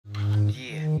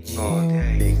All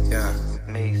day. Big time.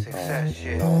 Made success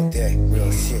shit. All day.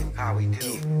 Real shit. How we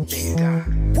do. Big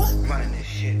time. What? Running this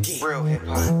shit. Real hip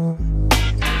hop.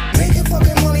 Making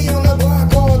fucking money on the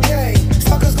block all day.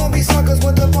 Suckers gonna be suckers,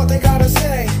 what the fuck they gotta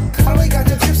say? Holly got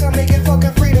the chips, I'm making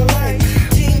fucking free to lay.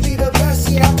 Team be the best,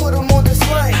 yeah, I put them on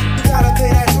display. You gotta pay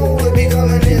that toll, it be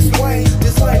coming this way.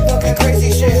 This like fucking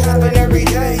crazy shit happen every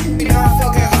day. We not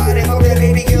fucking hiding, hope that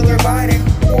baby killer biting.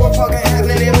 War fucking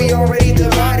happening and we already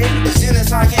divided. As soon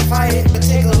as I can fight it, but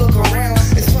take a look around.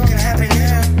 It's fucking happening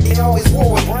now, it always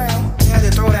war with brown. Had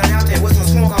to throw that out there, with some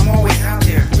smoke I'm always out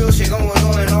there. Real shit going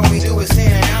on and all we do is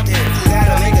standing out there. We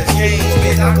gotta make a change,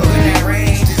 bitch, I go in that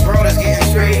range. This world is getting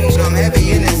strange, I'm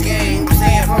heavy in this game. I'm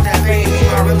saying fuck that pain, me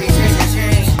not really chasing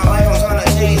change. My life I'm trying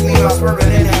to change, me not swerving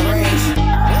in that range.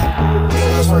 Me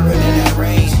not swerving in that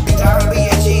range. Be tired of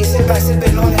being G, sit back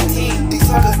sipping on that tea. These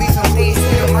suckers be some thieves,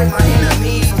 treat them like my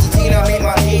enemies. From the teen I made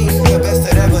my G's, the best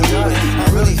that ever done it.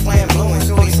 I'm really flame blowing,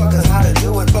 show these suckers how to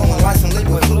do it. Blowing like some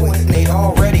liquid fluid, they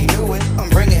already knew it. I'm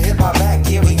bringing hip hop back,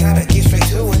 yeah, we gotta get straight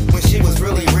to it. When shit was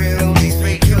really real, these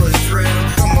fake killers drill.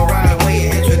 Come around the way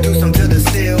and introduce them to the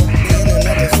steel. In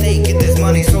another state, get this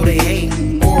money so they hate.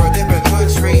 Or a different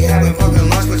country, having fucking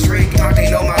lunch with Drake. Talk, they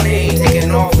know my name,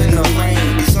 taking off in the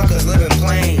plane. These suckers living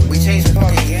plain, we changed the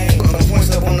fucking game. Putting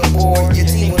points up on the board, your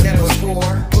team will never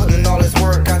score. Putting all this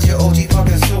work, got your OG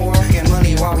fucking sore. Getting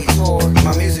money while we tour,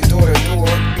 my music door to door.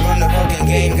 Run the fucking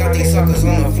game, got these suckers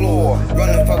on the floor.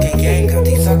 Run the fucking game, got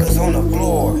these suckers on the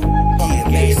floor. Yeah,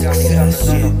 made success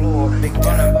on the floor. Big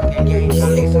run the fucking game,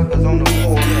 got these suckers on the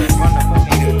floor. Run the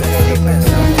fucking game, got these suckers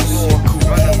on the floor.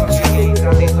 Run the fucking game,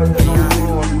 got these suckers on the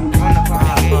floor. Run the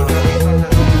fucking game, got these suckers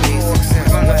on the floor. Run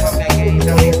the fucking game,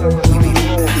 got these suckers on the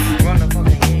floor. Run the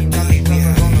fucking game, got these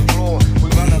suckers on the floor. We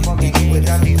run the fucking game,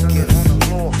 got these suckers on the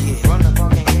floor. Run the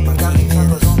fucking game, got these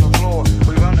suckers on the floor.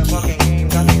 We run the fucking game,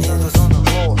 got these suckers on the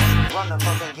floor. Run the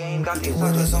fucking game, got these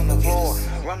suckers on the floor.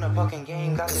 Run the fucking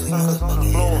game, got these suckers on the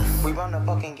floor. We run the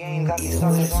fucking game, got these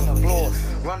suckers on the floor.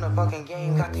 Run the fucking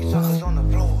game, got these suckers on the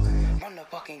floor. Run the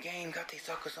fucking game, got these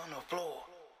suckers on the floor.